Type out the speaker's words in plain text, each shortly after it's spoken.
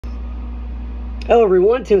Hello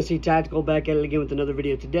everyone, Tennessee Tactical back at it again with another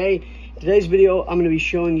video today. Today's video, I'm going to be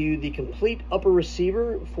showing you the complete upper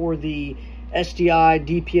receiver for the SDI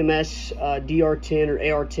DPMS DR-10 or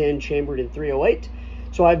AR-10 chambered in 308.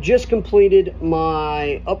 So I've just completed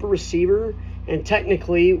my upper receiver and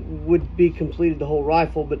technically would be completed the whole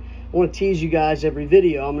rifle, but I want to tease you guys every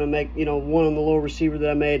video. I'm going to make, one on the lower receiver that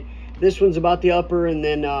I made. This one's about the upper, and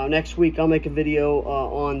then next week I'll make a video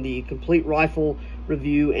on the complete rifle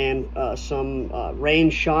review and some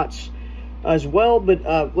range shots as well.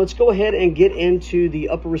 But let's go ahead and get into the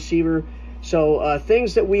upper receiver. So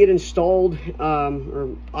things that we had installed, or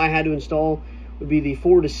I had to install, would be the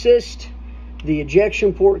forward assist, the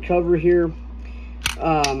ejection port cover here,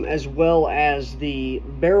 as well as the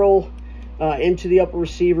barrel into the upper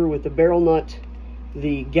receiver with the barrel nut,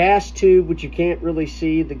 the gas tube, which you can't really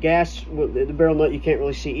see, the barrel nut you can't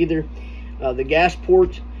really see either, the gas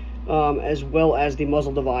port, as well as the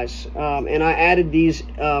muzzle device. And I added these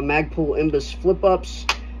Magpul Imbus flip-ups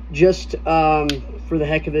just for the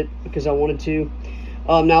heck of it, because I wanted to.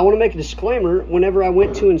 Now I want to make a disclaimer. Whenever I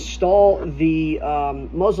went to install the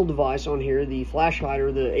muzzle device on here, the flash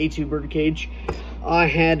hider, the A2 birdcage, I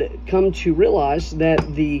had come to realize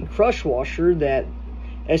that the crush washer that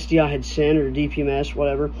SDI had sent, or DPMS,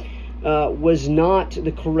 whatever, was not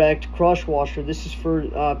the correct crush washer. This is for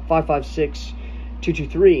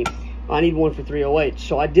 5.56-223. I need one for 308.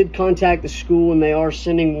 So I did contact the school, and they are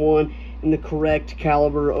sending one in the correct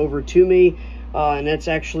caliber over to me, and that's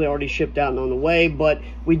actually already shipped out and on the way. But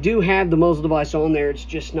we do have the muzzle device on there. It's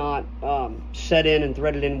just not set in and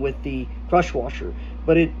threaded in with the crush washer,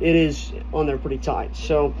 but it is on there pretty tight.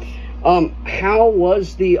 So how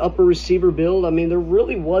was the upper receiver build? I mean, there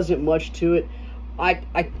really wasn't much to it. I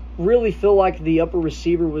really feel like the upper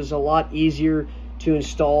receiver was a lot easier to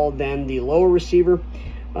install than the lower receiver.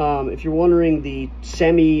 If you're wondering the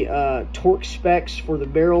semi torque specs for the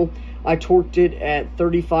barrel, I torqued it at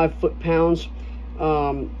 35 foot-pounds.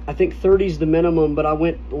 I think 30 is the minimum, but I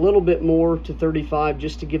went a little bit more to 35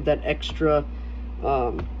 just to give that extra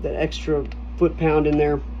foot-pound in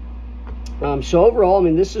there. So overall, I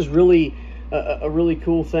mean, this is really a really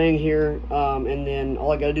cool thing here. And then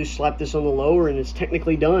all I got to do is slap this on the lower, and it's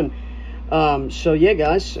technically done. So yeah,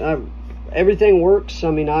 guys, everything works. I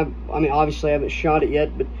mean, obviously I haven't shot it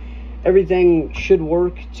yet, but everything should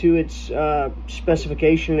work to its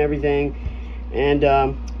specification and everything. And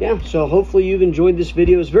yeah, so hopefully you've enjoyed this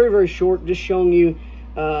video. It's very, very short, just showing you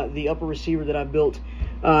the upper receiver that I built.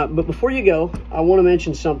 But before you go, I want to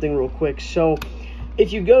mention something real quick. So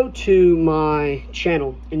if you go to my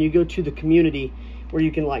channel and you go to the community where you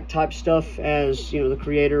can like type stuff as, the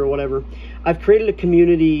creator or whatever, I've created a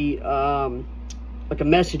community, like a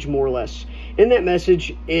message more or less. In that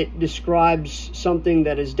message, it describes something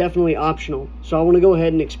that is definitely optional. So I want to go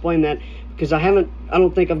ahead and explain that, because I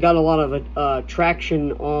don't think I've got a lot of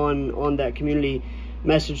traction on that community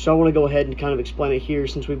message. So I want to go ahead and kind of explain it here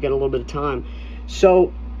since we've got a little bit of time.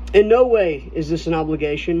 So in no way is this an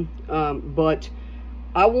obligation, but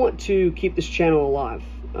I want to keep this channel alive.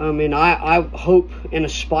 I mean, I hope and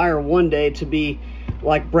aspire one day to be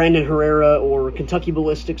like Brandon Herrera or Kentucky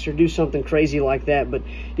Ballistics, or do something crazy like that, but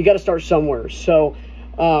you got to start somewhere. So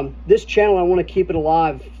this channel, I want to keep it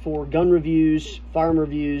alive for gun reviews, firearm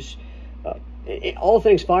reviews, all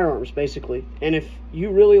things firearms, basically. And if you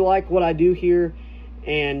really like what I do here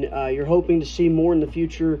and you're hoping to see more in the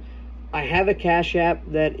future, I have a Cash App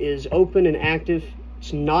that is open and active.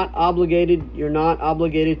 It's not obligated. You're not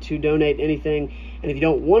obligated to donate anything. And if you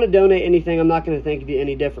don't want to donate anything, I'm not going to think of you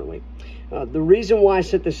any differently. The reason why I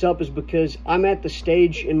set this up is because I'm at the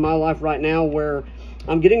stage in my life right now where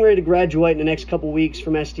I'm getting ready to graduate in the next couple weeks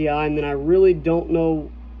from SDI, and then I really don't know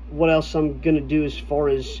what else I'm going to do as far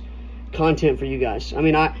as content for you guys. I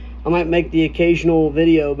mean, I might make the occasional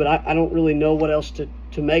video, but I don't really know what else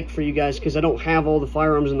to make for you guys, because I don't have all the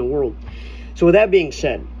firearms in the world. So with that being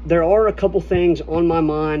said, there are a couple things on my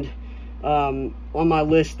mind, on my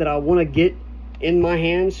list, that I want to get in my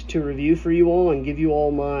hands to review for you all and give you all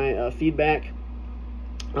my feedback.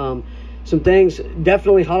 Some things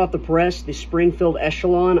definitely hot off the press. The Springfield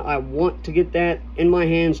Echelon, I want to get that in my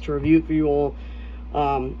hands to review it for you all.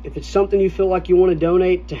 If it's something you feel like you want to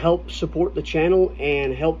donate to help support the channel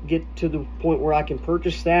and help get to the point where I can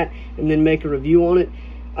purchase that and then make a review on it,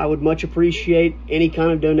 I would much appreciate any kind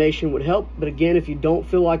of donation would help. But again, if you don't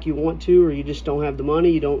feel like you want to, or you just don't have the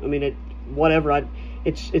money, whatever,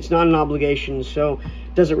 it's not an obligation, so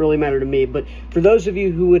it doesn't really matter to me. But for those of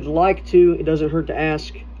you who would like to, it doesn't hurt to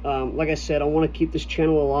ask. Like I said, I want to keep this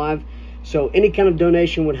channel alive, so any kind of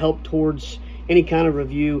donation would help towards any kind of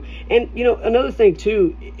review. And another thing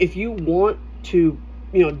too, if you want to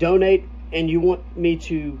donate and you want me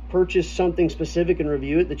to purchase something specific and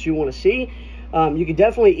review it that you want to see, you can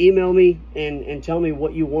definitely email me and tell me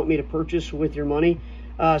what you want me to purchase with your money.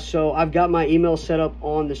 So I've got my email set up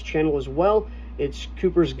on this channel as well. It's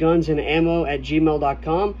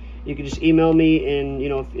coopersgunsandammo@gmail.com. You can just email me, and you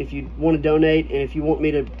know, if you want to donate, and if you want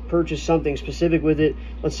me to purchase something specific with it,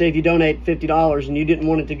 let's say if you donate $50 and you didn't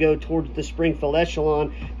want it to go towards the Springfield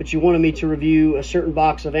Echelon, but you wanted me to review a certain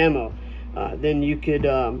box of ammo, then you could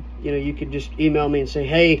you could just email me and say,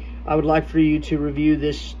 hey, I would like for you to review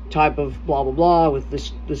this type of blah blah blah with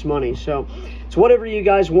this money. So it's whatever you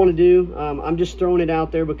guys want to do. I'm just throwing it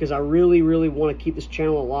out there because I really want to keep this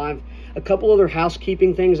channel alive. A couple other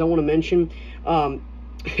housekeeping things I want to mention.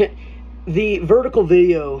 The vertical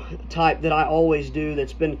video type that I always do,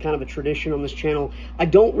 that's been kind of a tradition on this channel, I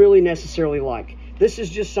don't really necessarily like. This is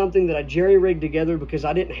just something that I jerry-rigged together because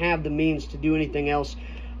I didn't have the means to do anything else.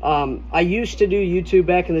 I used to do YouTube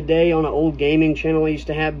back in the day on an old gaming channel I used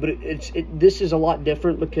to have, but this is a lot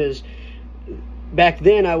different because back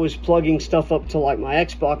then I was plugging stuff up to like my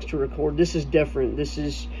Xbox to record. This is different. This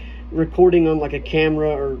is recording on like a camera,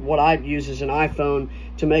 or what I use is an iPhone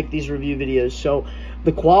to make these review videos. So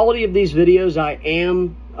the quality of these videos, I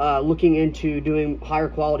am looking into doing higher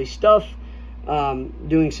quality stuff,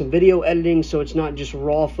 doing some video editing so it's not just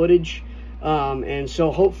raw footage. And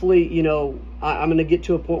so hopefully, you know, I'm going to get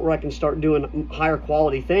to a point where I can start doing higher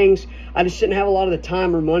quality things. I just didn't have a lot of the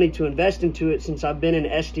time or money to invest into it since I've been in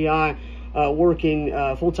SDI, working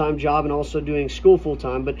a full-time job and also doing school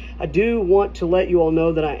full-time. But I do want to let you all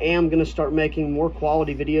know that I am going to start making more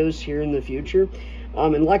quality videos here in the future.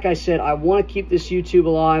 And like I said, I want to keep this YouTube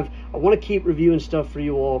alive. I want to keep reviewing stuff for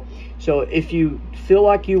you all. So if you feel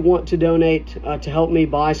like you want to donate to help me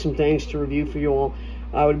buy some things to review for you all,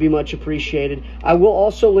 I would be much appreciated. I will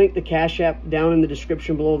also link the Cash App down in the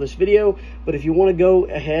description below this video. But if you want to go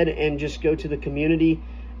ahead and just go to the community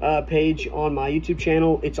page on my YouTube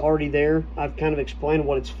channel, it's already there. I've kind of explained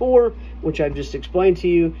what it's for, which I've just explained to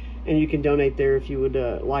you, and you can donate there if you would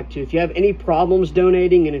like to. If you have any problems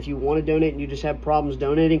donating, and if you want to donate and you just have problems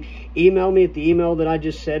donating, email me at the email that I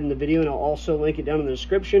just said in the video, and I'll also link it down in the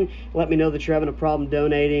description. Let me know that you're having a problem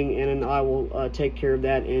donating, and I will take care of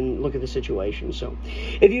that and look at the situation. So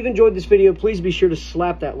if you've enjoyed this video, please be sure to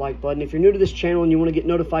slap that like button. If you're new to this channel and you want to get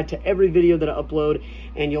notified to every video that I upload,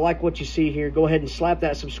 and you like what you see here, go ahead and slap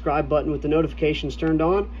that subscribe button with the notifications turned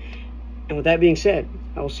on. And with that being said,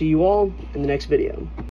 I will see you all in the next video.